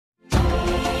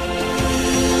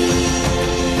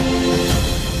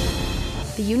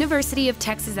The University of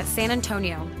Texas at San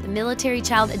Antonio, the Military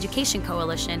Child Education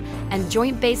Coalition, and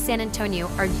Joint Base San Antonio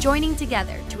are joining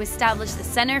together to establish the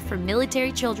Center for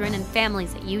Military Children and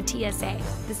Families at UTSA.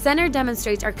 The center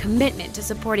demonstrates our commitment to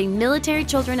supporting military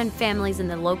children and families in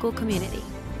the local community.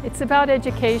 It's about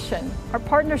education. Our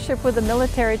partnership with the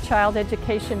Military Child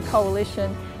Education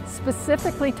Coalition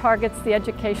specifically targets the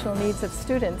educational needs of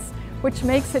students, which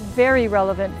makes it very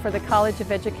relevant for the College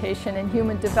of Education and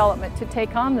Human Development to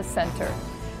take on the center.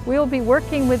 We will be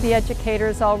working with the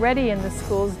educators already in the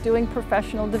schools doing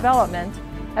professional development,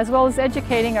 as well as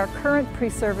educating our current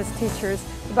pre-service teachers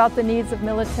about the needs of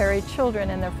military children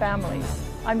and their families.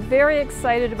 I'm very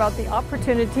excited about the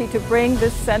opportunity to bring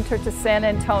this center to San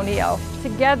Antonio.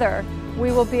 Together,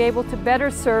 we will be able to better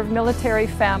serve military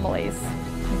families.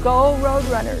 Go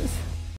Roadrunners!